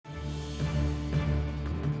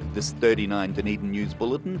This 39 Dunedin News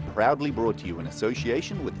Bulletin proudly brought to you in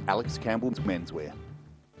association with Alex Campbell's Menswear.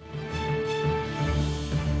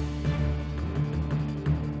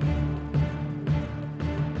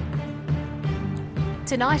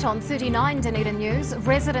 Tonight on 39 Dunedin News,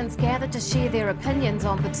 residents gathered to share their opinions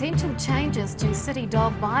on potential changes to city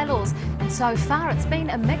dog bylaws, and so far it's been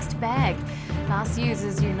a mixed bag. Bus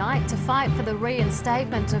users unite to fight for the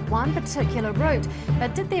reinstatement of one particular route,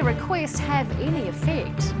 but did their request have any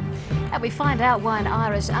effect? And we find out why an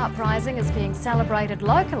Irish uprising is being celebrated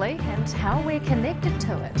locally and how we're connected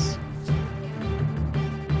to it.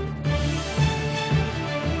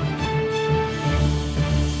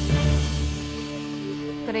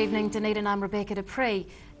 Good evening, Dunedin. I'm Rebecca Dupree.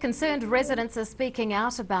 Concerned residents are speaking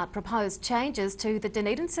out about proposed changes to the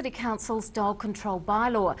Dunedin City Council's dog control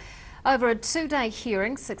bylaw. Over a two-day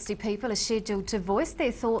hearing, 60 people are scheduled to voice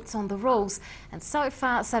their thoughts on the rules, and so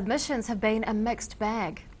far submissions have been a mixed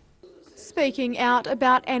bag. Speaking out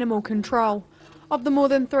about animal control. Of the more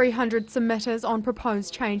than 300 submitters on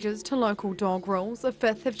proposed changes to local dog rules, a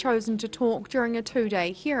fifth have chosen to talk during a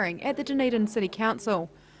two-day hearing at the Dunedin City Council.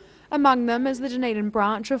 Among them is the Dunedin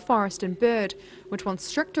branch of Forest and Bird, which wants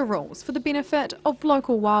stricter rules for the benefit of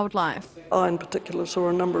local wildlife. I in particular saw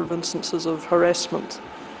a number of instances of harassment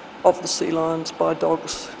of the sea lions by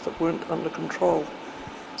dogs that weren't under control.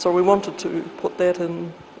 So we wanted to put that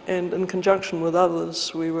in, and in conjunction with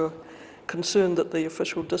others we were concerned that the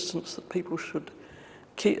official distance that people should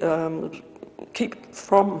keep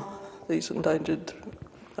from these endangered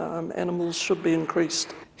animals should be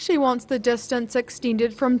increased. She wants the distance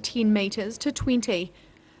extended from 10 metres to 20.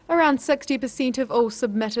 Around 60% of all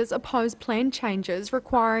submitters oppose plan changes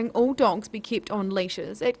requiring all dogs be kept on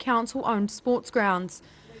leashes at council-owned sports grounds.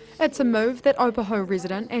 It's a move that Opaho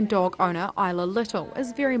resident and dog owner Isla Little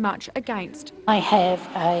is very much against. I have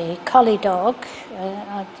a collie dog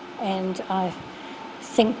and I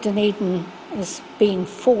think Dunedin is being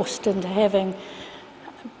forced into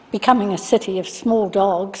becoming a city of small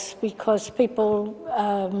dogs because people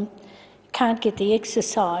can't get the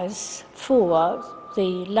exercise for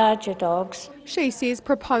the larger dogs. She says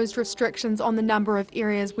proposed restrictions on the number of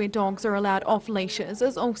areas where dogs are allowed off leashes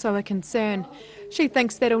is also a concern. She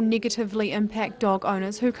thinks that'll negatively impact dog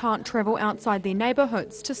owners who can't travel outside their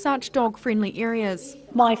neighbourhoods to such dog-friendly areas.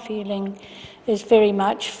 My feeling is very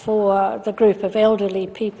much for the group of elderly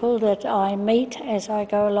people that I meet as I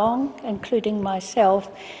go along, including myself,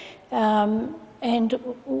 and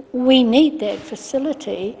we need that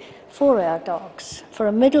facility for our dogs. For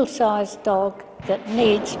a middle-sized dog that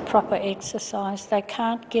needs proper exercise, they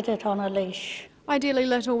can't get it on a leash. Ideally,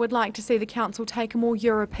 Little would like to see the council take a more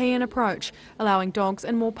European approach, allowing dogs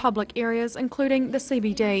in more public areas, including the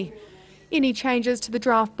CBD. Any changes to the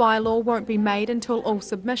draft bylaw won't be made until all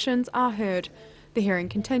submissions are heard. The hearing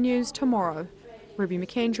continues tomorrow. Ruby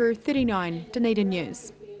McAndrew, 39 Dunedin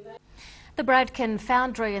News. The Bradkin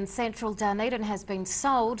Foundry in central Dunedin has been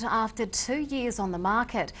sold after 2 years on the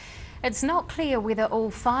market. It's not clear whether all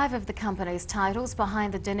 5 of the company's titles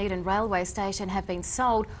behind the Dunedin railway station have been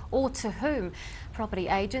sold or to whom. Property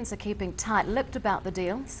agents are keeping tight-lipped about the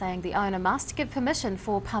deal, saying the owner must give permission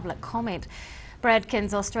for public comment.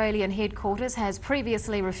 Bradkin's Australian headquarters has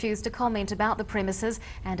previously refused to comment about the premises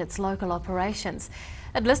and its local operations.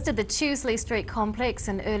 It listed the Tuesley Street complex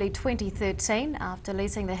in early 2013 after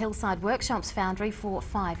leasing the Hillside Workshops foundry for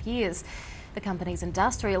 5 years. The company's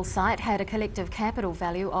industrial site had a collective capital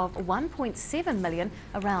value of $1.7 million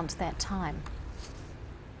around that time.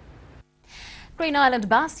 Green Island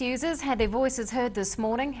bus users had their voices heard this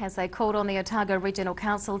morning as they called on the Otago Regional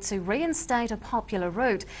Council to reinstate a popular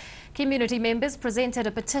route. Community members presented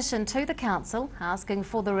a petition to the council asking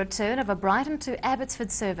for the return of a Brighton to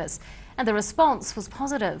Abbotsford service, and the response was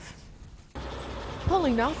positive.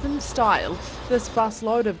 Pulling up in style, this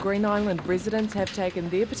busload of Green Island residents have taken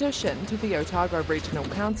their petition to the Otago Regional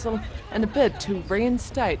Council in a bid to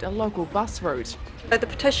reinstate a local bus route. So the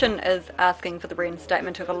petition is asking for the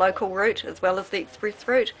reinstatement of a local route as well as the express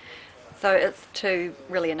route. So it's to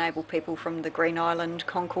really enable people from the Green Island,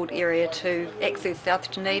 Concord area to access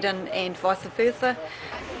South Dunedin and vice versa.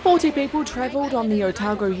 40 people travelled on the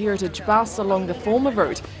Otago Heritage bus along the former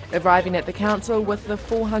route, arriving at the council with the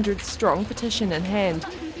 400-strong petition in hand.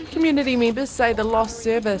 Community members say the lost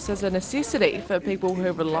service is a necessity for people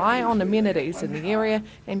who rely on amenities in the area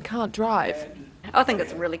and can't drive. I think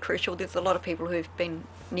it's really crucial. There's a lot of people who've been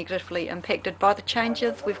negatively impacted by the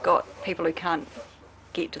changes. We've got people who can't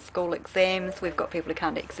get to school exams, we've got people who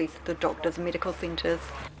can't access the doctors and medical centres.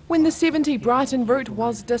 When the 70 Brighton route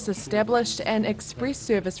was disestablished, an express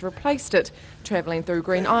service replaced it, travelling through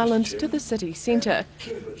Green Island to the city centre.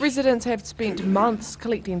 Residents have spent months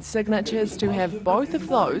collecting signatures to have both of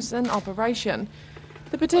those in operation.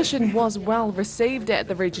 The petition was well received at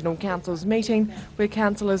the Regional Council's meeting, where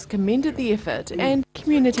councillors commended the effort and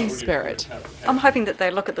community spirit. I'm hoping that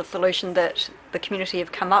they look at the solution that the community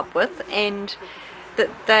have come up with and that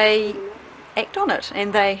they act on it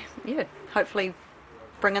and they, hopefully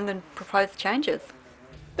bring in the proposed changes.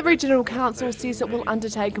 The Regional Council says it will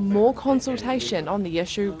undertake more consultation on the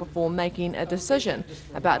issue before making a decision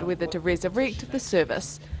about whether to resurrect the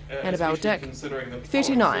service. Annabelle Dick,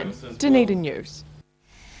 39, Dunedin News.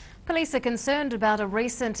 Police are concerned about a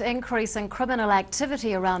recent increase in criminal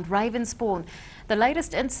activity around Ravensbourne. The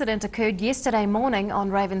latest incident occurred yesterday morning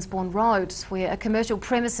on Ravensbourne Road, where a commercial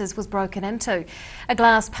premises was broken into. A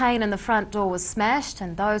glass pane in the front door was smashed,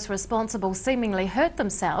 and those responsible seemingly hurt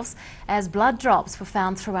themselves as blood drops were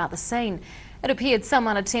found throughout the scene. It appeared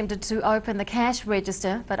someone attempted to open the cash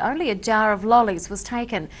register, but only a jar of lollies was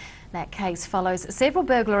taken. That case follows several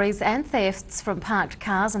burglaries and thefts from parked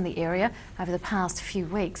cars in the area over the past few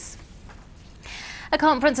weeks. A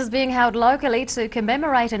conference is being held locally to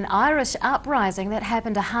commemorate an Irish uprising that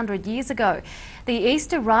happened 100 years ago. The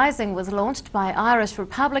Easter Rising was launched by Irish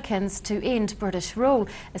Republicans to end British rule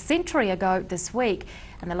a century ago this week,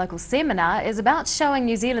 and the local seminar is about showing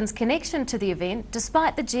New Zealand's connection to the event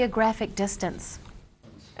despite the geographic distance.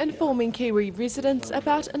 Informing Kiwi residents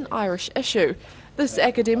about an Irish issue. This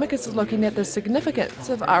academic is looking at the significance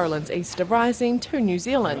of Ireland's Easter Rising to New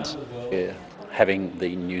Zealand. Having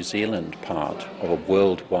the New Zealand part of a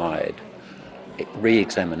worldwide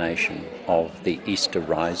re-examination of the Easter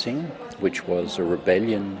Rising, which was a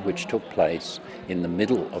rebellion which took place in the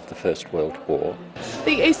middle of the First World War.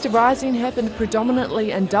 The Easter Rising happened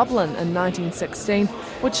predominantly in Dublin in 1916,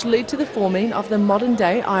 which led to the forming of the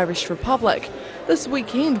modern-day Irish Republic. This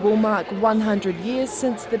weekend will mark 100 years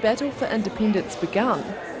since the battle for independence began.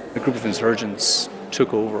 A group of insurgents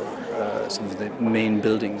took over some of the main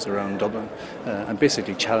buildings around Dublin and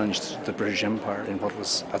basically challenged the British Empire in what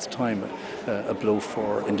was at the time a blow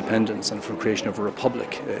for independence and for creation of a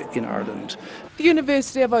republic in Ireland. The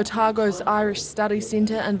University of Otago's Irish Studies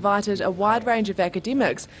Centre invited a wide range of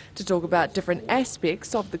academics to talk about different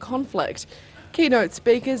aspects of the conflict. Keynote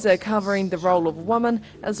speakers are covering the role of women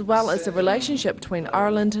as well as the relationship between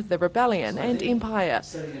Ireland, the rebellion and empire.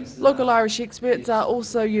 Local Irish experts are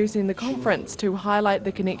also using the conference to highlight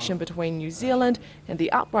the connection between New Zealand and the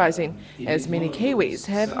uprising, as many Kiwis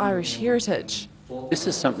have Irish heritage. This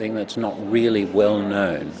is something that's not really well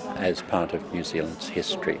known as part of New Zealand's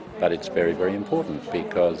history, but it's very, very important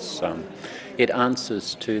because it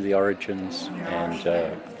answers to the origins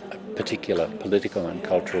and particular political and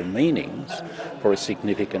cultural meanings for a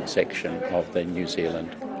significant section of the New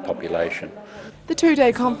Zealand population. The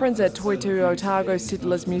two-day conference at Toitu Otago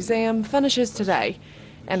Settlers Museum finishes today.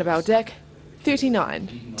 Annabelle Dick,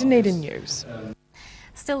 39, Dunedin News.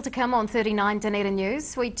 Still to come on 39 Dunedin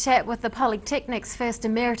News, we chat with the Polytechnic's first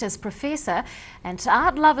emeritus professor, and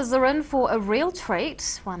art lovers are in for a real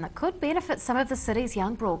treat, one that could benefit some of the city's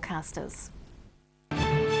young broadcasters.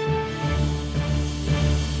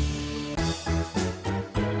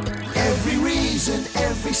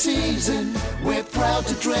 Every season, we're proud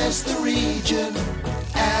to dress the region.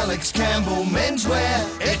 Alex Campbell menswear,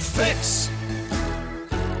 it fits.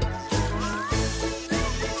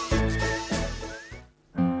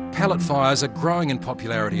 Pallet fires are growing in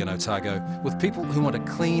popularity in Otago, with people who want a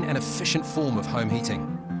clean and efficient form of home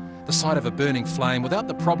heating. The sight of a burning flame without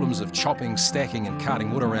the problems of chopping, stacking and carting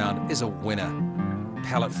wood around is a winner.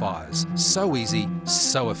 Pallet fires, so easy,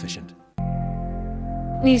 so efficient.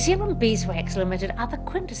 New Zealand Beeswax Limited are the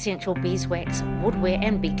quintessential beeswax, woodware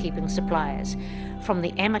and beekeeping suppliers. From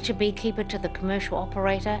the amateur beekeeper to the commercial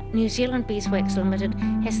operator, New Zealand Beeswax Limited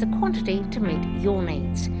has the quantity to meet your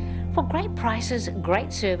needs. For great prices,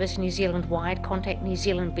 great service New Zealand-wide, contact New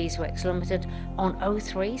Zealand Beeswax Limited on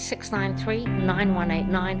 03 693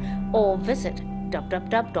 9189 or visit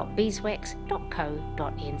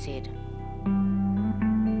www.beeswax.co.nz.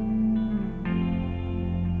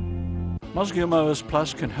 Mosgiel Mowers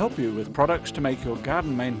Plus can help you with products to make your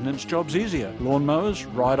garden maintenance jobs easier. Lawn mowers,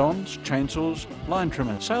 ride-ons, chainsaws, line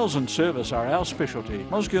trimmers. Sales and service are our specialty.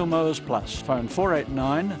 Mosgiel Mowers Plus. Phone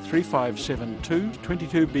 489 3572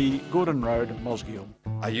 22B Gordon Road, Mosgiel.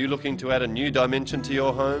 Are you looking to add a new dimension to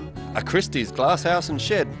your home? A Christie's glasshouse and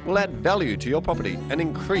shed will add value to your property and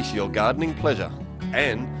increase your gardening pleasure.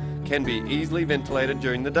 And can be easily ventilated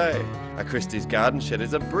during the day. A Christie's garden shed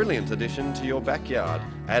is a brilliant addition to your backyard,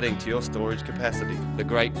 adding to your storage capacity. The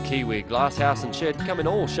great Kiwi glasshouse and shed come in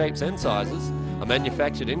all shapes and sizes, are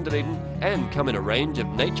manufactured in Dunedin and come in a range of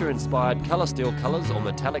nature-inspired colour steel colours or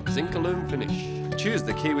metallic zinc aluminum finish. Choose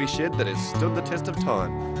the Kiwi shed that has stood the test of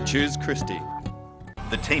time. Choose Christie.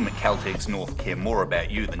 The team at Caltex North care more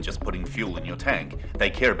about you than just putting fuel in your tank. They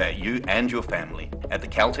care about you and your family. At the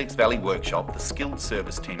Caltex Valley Workshop, the skilled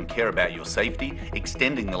service team care about your safety,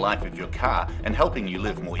 extending the life of your car and helping you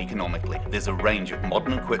live more economically. There's a range of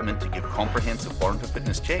modern equipment to give comprehensive warranty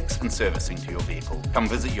fitness checks and servicing to your vehicle. Come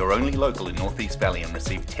visit your only local in North East Valley and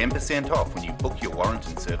receive 10% off when you book your warrant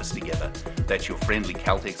and service together. That's your friendly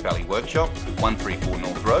Caltex Valley Workshop, 134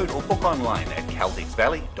 North Road, or book online at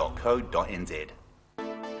caltexvalley.co.nz.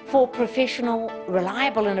 For professional,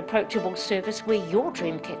 reliable and approachable service where your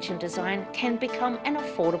dream kitchen design can become an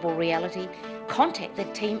affordable reality, contact the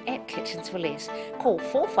team at Kitchens for Less. Call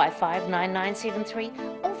 455 9973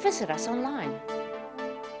 or visit us online.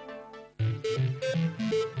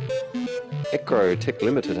 Ecrotech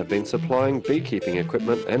Limited have been supplying beekeeping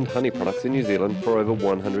equipment and honey products in New Zealand for over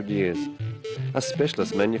 100 years. A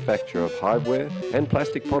specialist manufacturer of hiveware and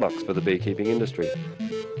plastic products for the beekeeping industry.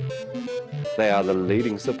 They are the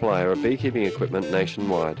leading supplier of beekeeping equipment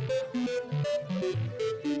nationwide.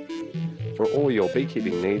 For all your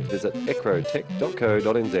beekeeping needs, visit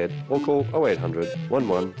ecrotech.co.nz or call 0800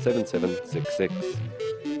 117766.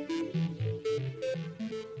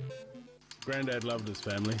 Grandad loved his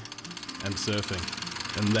family and surfing,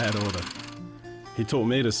 in that order. He taught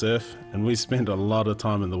me to surf, and we spent a lot of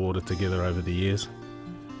time in the water together over the years.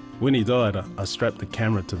 When he died, I strapped the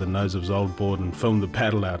camera to the nose of his old board and filmed the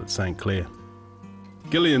paddle out at St. Clair.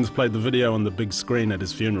 Gillian's played the video on the big screen at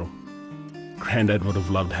his funeral. Grandad would have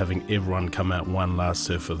loved having everyone come out one last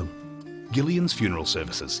surf with him. Gillian's Funeral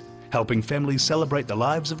Services, helping families celebrate the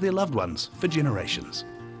lives of their loved ones for generations.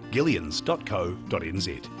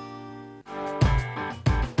 Gillians.co.nz.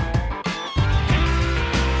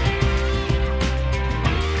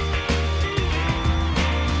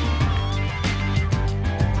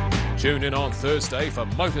 Tune in on Thursday for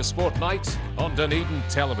Motorsport Night on Dunedin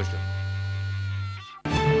Television.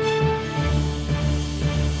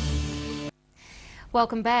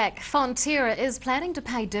 Welcome back. Fonterra is planning to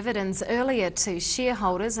pay dividends earlier to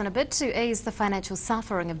shareholders in a bid to ease the financial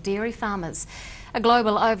suffering of dairy farmers. A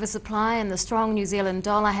global oversupply and the strong New Zealand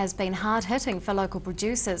dollar has been hard-hitting for local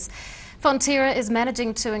producers. Fonterra is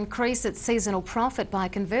managing to increase its seasonal profit by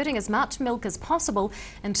converting as much milk as possible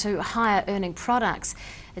into higher earning products.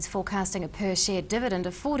 It's forecasting a per share dividend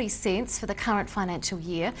of 40 cents for the current financial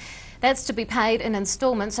year. That's to be paid in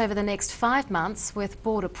instalments over the next 5 months with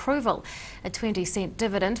board approval. A 20-cent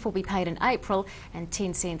dividend will be paid in April and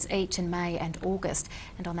 10 cents each in May and August.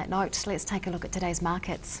 And on that note, let's take a look at today's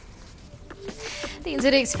markets. The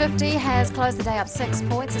NZX 50 has closed the day up 6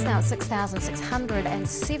 points. It's now at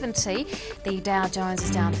 6,670. The Dow Jones is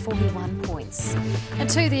down 41 points. And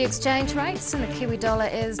to the exchange rates, and the Kiwi dollar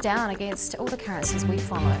is down against all the currencies we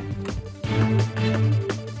follow.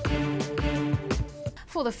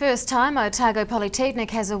 For the first time, Otago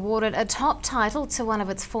Polytechnic has awarded a top title to one of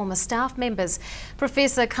its former staff members.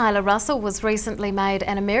 Professor Kyla Russell was recently made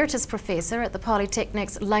an emeritus professor at the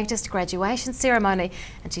Polytechnic's latest graduation ceremony,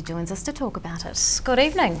 and she joins us to talk about it. Good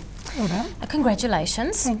evening. Hello.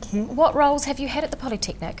 Congratulations. Thank you. What roles have you had at the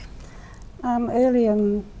Polytechnic? Early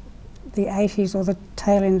in the 80s or the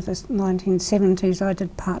tail end of the 1970s, I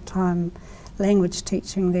did part-time language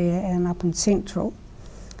teaching there and up in Central,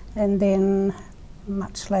 and then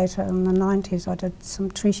much later in the 90s I did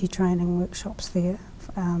some treaty training workshops there,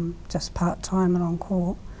 just part-time and on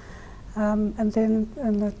call. And then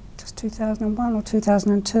in just 2001 or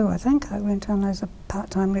 2002 I think, I went on as a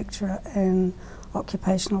part-time lecturer in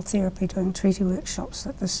occupational therapy doing treaty workshops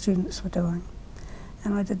that the students were doing.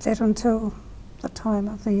 And I did that until the time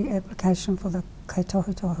of the application for the Kei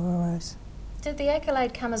Tohu Tohu arose. Did the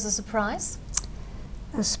accolade come as a surprise?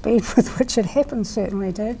 The speed with which it happened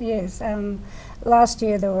certainly did, yes. Last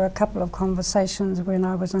year there were a couple of conversations when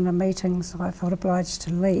I was in a meeting, so I felt obliged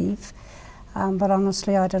to leave. But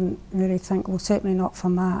honestly I didn't really think, well certainly not for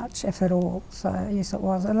March, if at all. So yes, it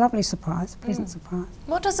was a lovely surprise, a pleasant surprise.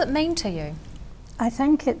 What does it mean to you? I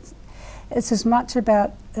think it's as much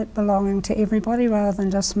about it belonging to everybody rather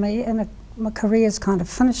than just me, and my career's kind of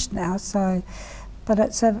finished now, so, but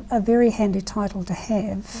it's a very handy title to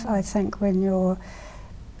have, I think, when you're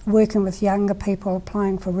working with younger people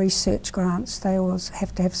applying for research grants. They always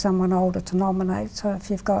have to have someone older to nominate, so if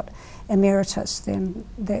you've got emeritus then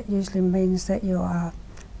that usually means that you are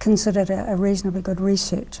considered a reasonably good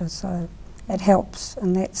researcher, so it helps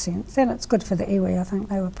in that sense. And it's good for the iwi. I think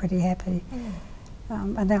they were pretty happy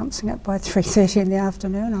announcing it by 3:30 in the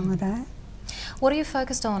afternoon on the day. What are you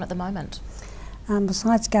focused on at the moment?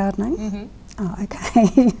 Besides gardening? Oh,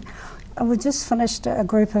 okay. We just finished a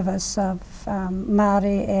group of us of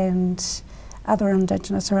Māori and other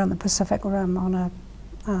Indigenous around the Pacific Rim on a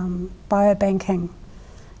biobanking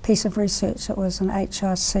piece of research. It was an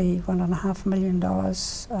HRC, $1.5 million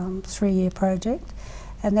 3-year project,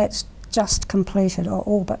 and that's just completed, or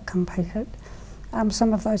all but completed.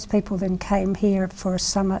 Some of those people then came here for a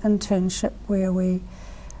summer internship where we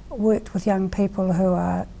worked with young people who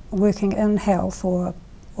are working in health or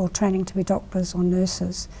training to be doctors or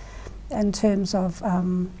nurses in terms of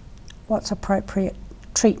what's appropriate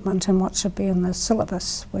treatment and what should be in the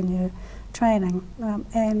syllabus when you're training,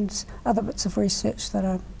 and other bits of research that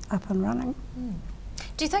are up and running.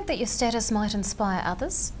 Do you think that your status might inspire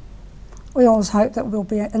others? We always hope that we'll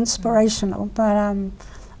be inspirational, but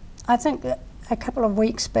I think that a couple of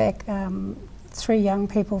weeks back 3 young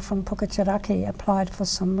people from Puketeraki applied for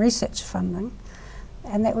some research funding,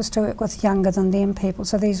 and that was to work with younger than them people,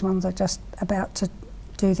 so these ones are just about to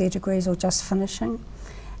do their degrees or just finishing,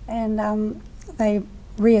 and they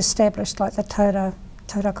re-established like the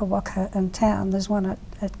tauraka waka in town. There's one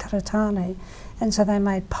at Karatani, and so they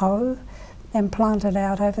made po and planted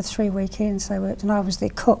out over 3 weekends they worked, and I was their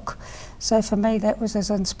cook. So for me that was as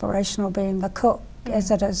inspirational being the cook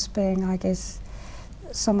as it is being, I guess,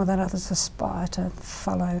 someone that others aspire to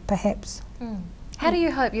follow perhaps. How do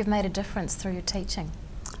you hope you've made a difference through your teaching?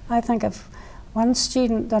 I think if one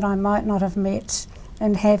student that I might not have met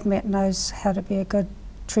and have met knows how to be a good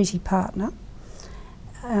treaty partner,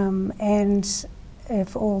 and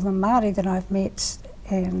if all the Māori that I've met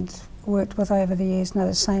and worked with over the years know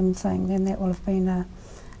the same thing, then that will have been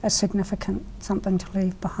a significant something to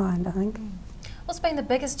leave behind, I think. What's been the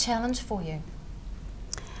biggest challenge for you?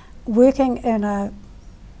 Working in a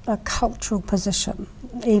cultural position,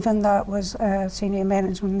 even though it was senior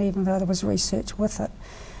management and even though there was research with it,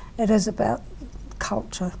 it is about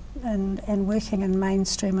culture and working in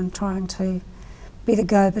mainstream and trying to be the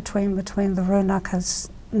go-between between the rūnaka's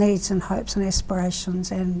needs and hopes and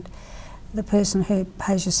aspirations and the person who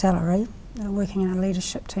pays your salary, working in a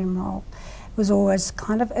leadership team role, was always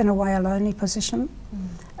kind of in a way a lonely position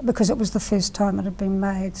because it was the first time it had been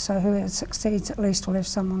made, so whoever succeeds at least will have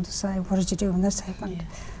someone to say, what did you do when this happened?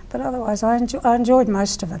 But otherwise I enjoyed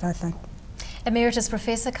most of it, I think. Emeritus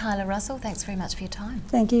Professor Kyla Russell, thanks very much for your time.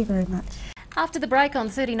 Thank you very much. After the break on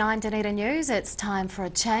 39 Dunedin News, it's time for a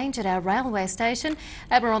change at our railway station,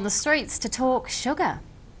 and we're on the streets to talk sugar.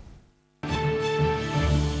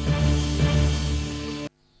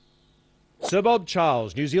 Sir Bob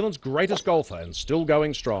Charles, New Zealand's greatest golfer and still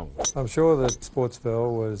going strong. I'm sure that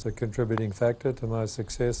Sportsville was a contributing factor to my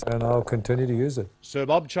success and I'll continue to use it. Sir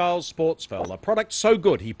Bob Charles Sportsville, a product so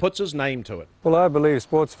good he puts his name to it. Well, I believe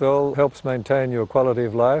Sportsville helps maintain your quality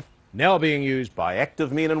of life. Now being used by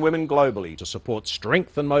active men and women globally to support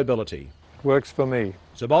strength and mobility. It works for me.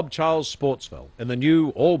 Sir Bob Charles Sportsville in the new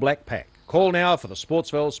all-black pack. Call now for the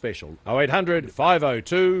Sportsville special, 0800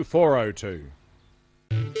 502 402.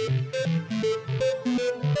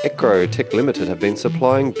 Ecrotech Limited have been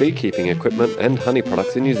supplying beekeeping equipment and honey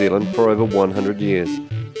products in New Zealand for over 100 years.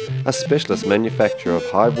 A specialist manufacturer of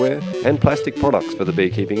hiveware and plastic products for the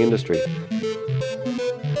beekeeping industry.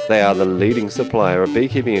 They are the leading supplier of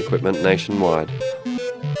beekeeping equipment nationwide.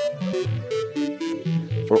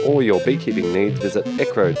 For all your beekeeping needs, visit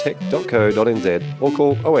ecrotech.co.nz or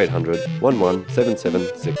call 0800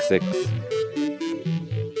 117766.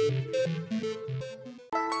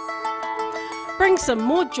 Bring some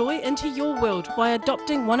more joy into your world by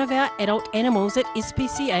adopting one of our adult animals at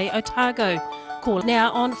SPCA Otago. Call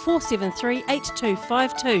now on 473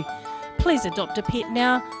 8252. Please adopt a pet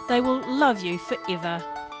now, they will love you forever.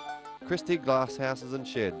 Christie Glass Houses and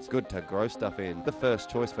Sheds, good to grow stuff in. The first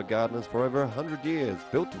choice for gardeners for over 100 years.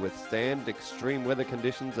 Built to withstand extreme weather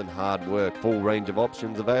conditions and hard work. Full range of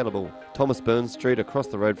options available. Thomas Burns Street across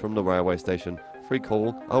the road from the railway station. Free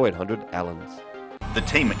call 0800 Allens. The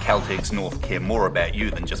team at Caltex North care more about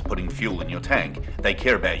you than just putting fuel in your tank. They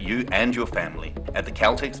care about you and your family. At the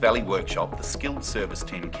Caltex Valley Workshop, the skilled service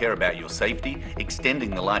team care about your safety,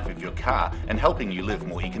 extending the life of your car and helping you live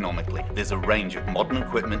more economically. There's a range of modern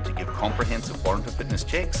equipment to give comprehensive warrant of fitness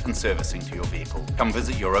checks and servicing to your vehicle. Come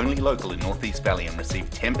visit your only local in North East Valley and receive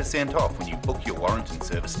 10% off when you book your warrant and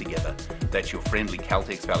service together. That's your friendly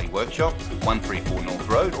Caltex Valley Workshop, 134 North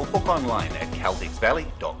Road, or book online at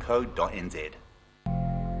caltexvalley.co.nz.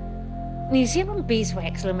 New Zealand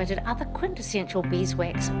Beeswax Limited are the quintessential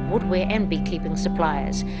beeswax, woodware and beekeeping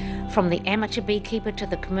suppliers. From the amateur beekeeper to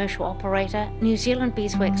the commercial operator, New Zealand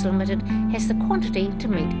Beeswax Limited has the quantity to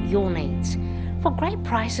meet your needs. For great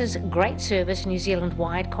prices, great service New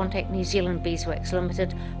Zealand-wide, contact New Zealand Beeswax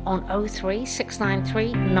Limited on 03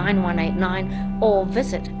 693 9189 or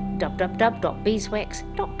visit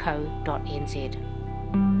www.beeswax.co.nz.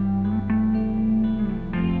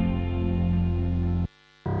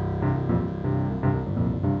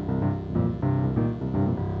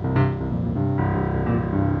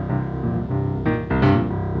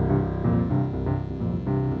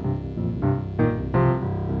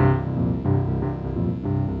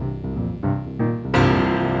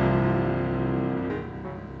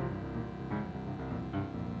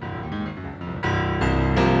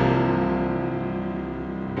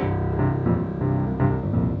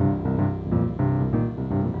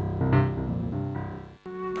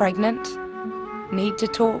 Pregnant? Need to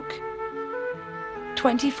talk?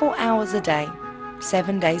 24 hours a day,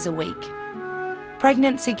 7 days a week.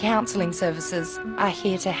 Pregnancy counselling services are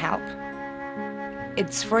here to help.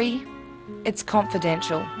 It's free, it's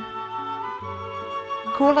confidential.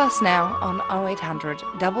 Call us now on 0800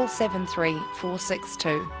 773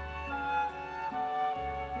 462.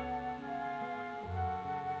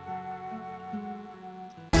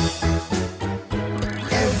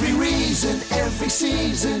 Every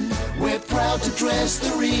season, we're proud to dress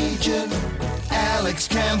the region. Alex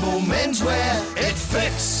Campbell Menswear, it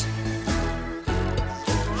fits.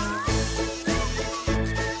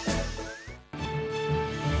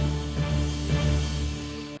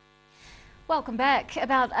 Welcome back.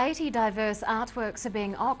 About 80 diverse artworks are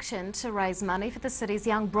being auctioned to raise money for the city's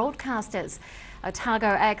young broadcasters. Otago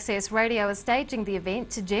Access Radio is staging the event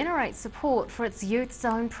to generate support for its Youth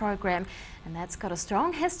Zone program, and that's got a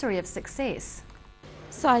strong history of success.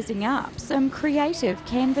 Sizing up some creative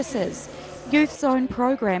canvases. Youth Zone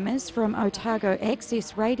programmers from Otago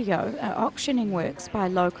Access Radio are auctioning works by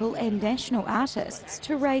local and national artists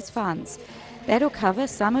to raise funds. That'll cover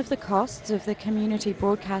some of the costs of the community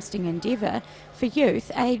broadcasting endeavour for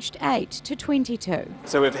youth aged 8 to 22.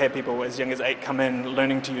 So we've had people as young as 8 come in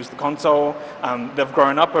learning to use the console. They've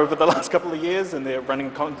grown up over the last couple of years and they're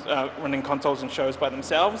running consoles and shows by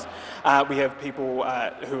themselves. We have people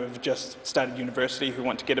who have just started university who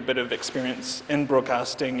want to get a bit of experience in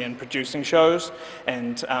broadcasting and producing shows,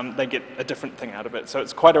 and they get a different thing out of it. So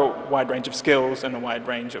it's quite a wide range of skills and a wide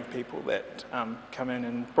range of people that come in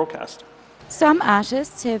and broadcast. Some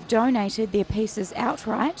artists have donated their pieces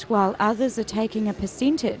outright, while others are taking a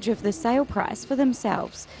percentage of the sale price for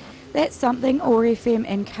themselves. That's something OAR FM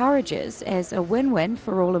encourages as a win-win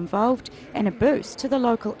for all involved and a boost to the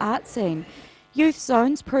local art scene. Youth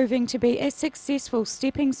Zone's proving to be a successful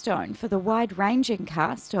stepping stone for the wide-ranging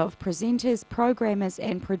cast of presenters, programmers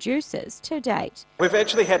and producers to date. We've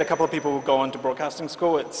actually had a couple of people go on to broadcasting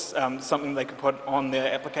school. It's something they could put on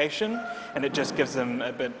their application, and it just gives them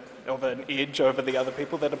a bit of an edge over the other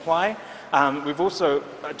people that apply. We've also,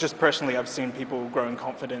 just personally, I've seen people grow in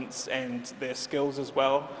confidence and their skills as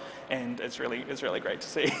well, and it's really great to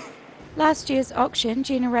see. Last year's auction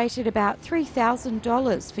generated about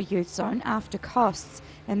 $3,000 for Youth Zone after costs,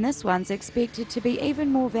 and this one's expected to be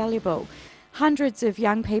even more valuable. Hundreds of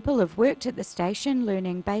young people have worked at the station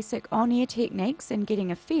learning basic on-air techniques and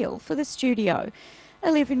getting a feel for the studio.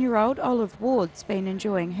 11-year-old Olive Ward's been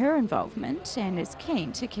enjoying her involvement and is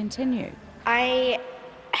keen to continue. I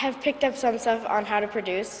have picked up some stuff on how to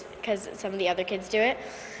produce because some of the other kids do it,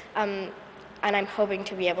 and I'm hoping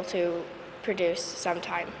to be able to produce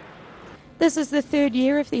sometime. This is the third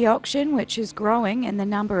year of the auction, which is growing in the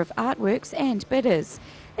number of artworks and bidders.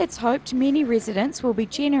 It's hoped many residents will be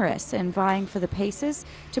generous in vying for the pieces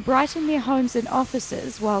to brighten their homes and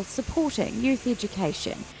offices while supporting youth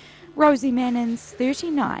education. Rosie Mannins,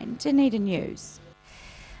 39, Dunedin News.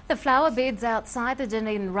 The flower beds outside the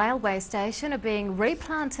Dunedin railway station are being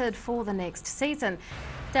replanted for the next season.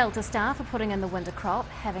 Delta staff are putting in the winter crop,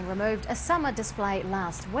 having removed a summer display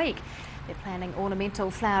last week. They're planting ornamental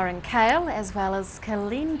flowering kale as well as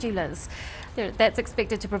calendulas. That's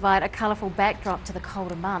expected to provide a colourful backdrop to the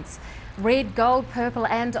colder months. Red, gold, purple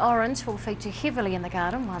and orange will feature heavily in the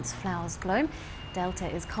garden once flowers bloom. Delta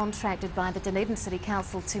is contracted by the Dunedin City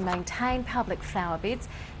Council to maintain public flower beds.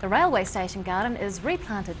 The railway station garden is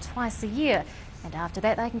replanted twice a year, and after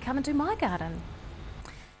that they can come and do my garden.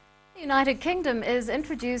 The United Kingdom is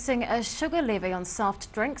introducing a sugar levy on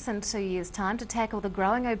soft drinks in 2 years' time to tackle the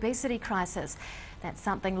growing obesity crisis. That's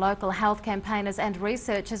something local health campaigners and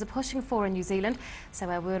researchers are pushing for in New Zealand. So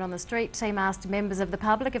our Word on the Street team asked members of the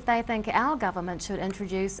public if they think our government should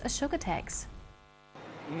introduce a sugar tax.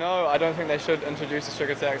 No, I don't think they should introduce a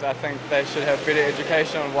sugar tax. I think they should have better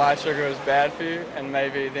education on why sugar is bad for you, and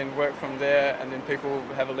maybe then work from there, and then people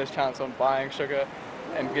have a less chance on buying sugar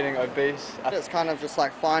and getting obese. It's kind of just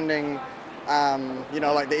like finding,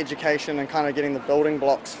 like the education and kind of getting the building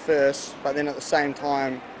blocks first, but then at the same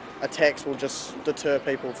time, a tax will just deter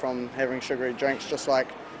people from having sugary drinks, just like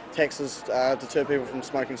taxes deter people from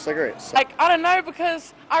smoking cigarettes. Like, I don't know,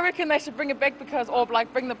 because I reckon they should bring it back or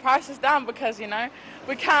like bring the prices down, because,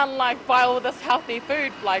 we can't like buy all this healthy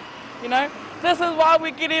food, like, this is why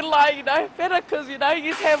we're getting like, better, because, you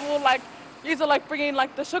have all like, are like bringing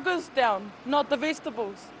like the sugars down, not the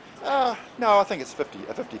vegetables. No, I think it's a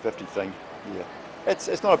 50-50 thing, yeah.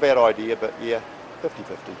 It's not a bad idea, but yeah,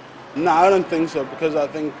 50-50. No, I don't think so, because I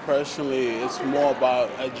think personally it's more about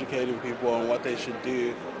educating people on what they should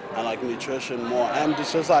do and like nutrition more, and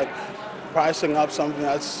it's just like pricing up something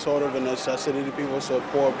that's sort of a necessity to people, so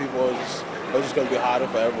poor people it's just going to be harder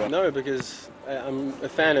for everyone. No, because I'm a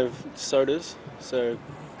fan of sodas, so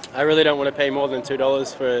I really don't want to pay more than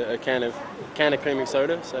 $2 for a can of creaming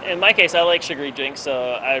soda. So. In my case, I like sugary drinks,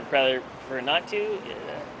 so I'd rather prefer not to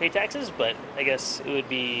pay taxes, but I guess it would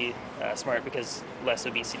be smart because less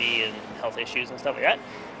obesity and health issues and stuff like that.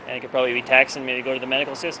 And it could probably be taxed and maybe go to the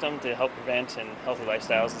medical system to help prevent and healthy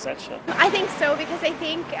lifestyles and such. So. I think so, because I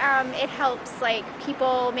think it helps like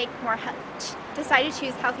people make decide to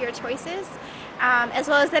choose healthier choices, as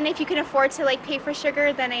well as then if you can afford to like pay for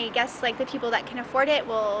sugar, then I guess like the people that can afford it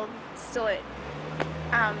will still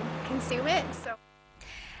consume it. So.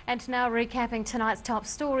 And now recapping tonight's top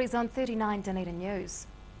stories on 39 Dunedin News.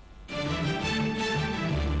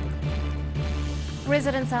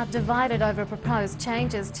 Residents are divided over proposed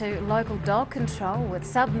changes to local dog control, with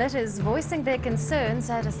submitters voicing their concerns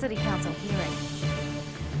at a City Council hearing.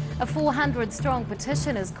 A 400-strong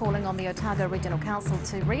petition is calling on the Otago Regional Council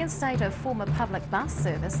to reinstate a former public bus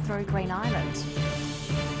service through Green Island.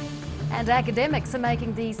 And academics are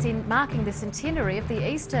marking the centenary of the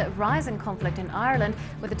Easter Rising conflict in Ireland,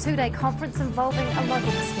 with a two-day conference involving a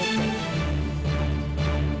local perspective.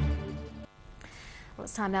 Well,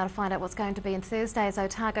 it's time now to find out what's going to be in Thursday's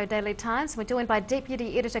Otago Daily Times. We're joined by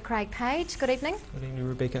Deputy Editor Craig Page. Good evening. Good evening,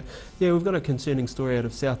 Rebecca. Yeah, we've got a concerning story out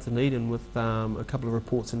of South Dunedin with a couple of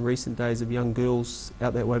reports in recent days of young girls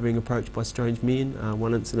out that way being approached by strange men.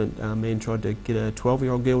 One incident, a man tried to get a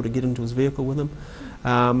 12-year-old girl to get into his vehicle with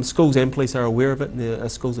him. Schools and police are aware of it, and the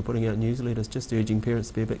schools are putting out newsletters just urging parents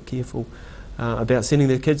to be a bit careful about sending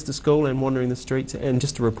their kids to school and wandering the streets, and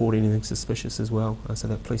just to report anything suspicious as well, so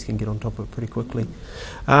that police can get on top of it pretty quickly.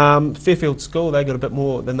 Fairfield School, they got a bit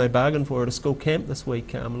more than they bargained for at a school camp this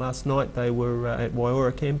week. Last night they were at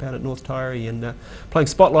Waiora Camp out at North Taieri, and playing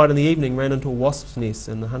Spotlight in the evening ran into a wasp's nest,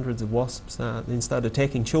 and hundreds of wasps then started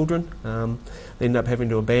attacking children. They ended up having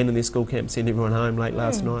to abandon their school camp, send everyone home late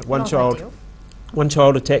last night. One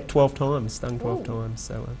child attacked 12 times, stung 12 times,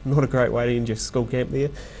 so not a great way to end your school camp there.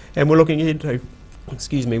 And we're looking ahead to,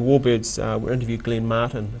 Warbirds. We interviewed Glenn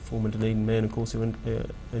Martin, a former Dunedin man, of course, who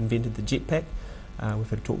invented the jetpack. We've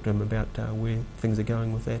had to talk to him about where things are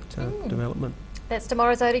going with that development. That's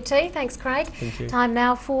tomorrow's ODT. Thanks, Craig. Thank you. Time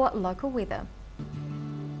now for local weather.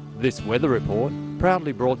 This weather report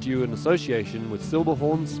proudly brought to you in association with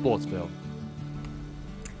Silverhorns Sportsville.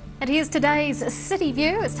 And here's today's city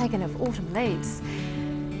view. It's taken of autumn leaves.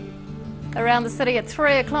 Around the city at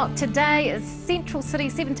 3 o'clock today is Central City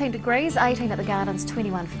 17 degrees, 18 at the Gardens,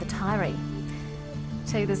 21 for the Taieri.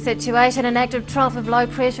 To the situation, an active trough of low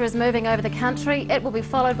pressure is moving over the country. It will be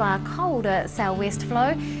followed by a colder southwest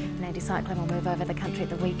flow. An anticyclone will move over the country at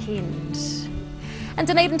the weekend. And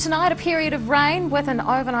Dunedin tonight, a period of rain with an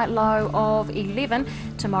overnight low of 11.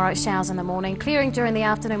 Tomorrow, showers in the morning, clearing during the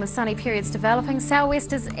afternoon with sunny periods developing.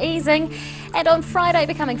 Southwesters easing, and on Friday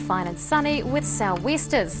becoming fine and sunny with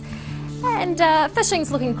southwesters. And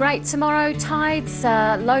fishing's looking great tomorrow. Tides,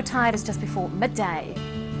 low tide is just before midday.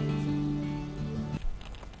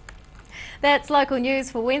 That's local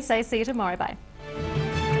news for Wednesday. See you tomorrow. Bye.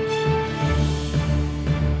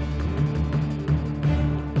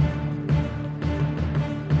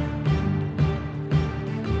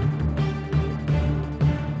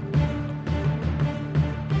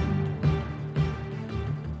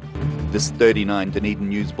 This 39 Dunedin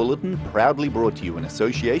News Bulletin proudly brought to you in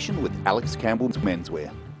association with Alex Campbell's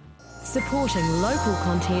Menswear. Supporting local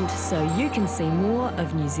content so you can see more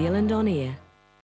of New Zealand on air.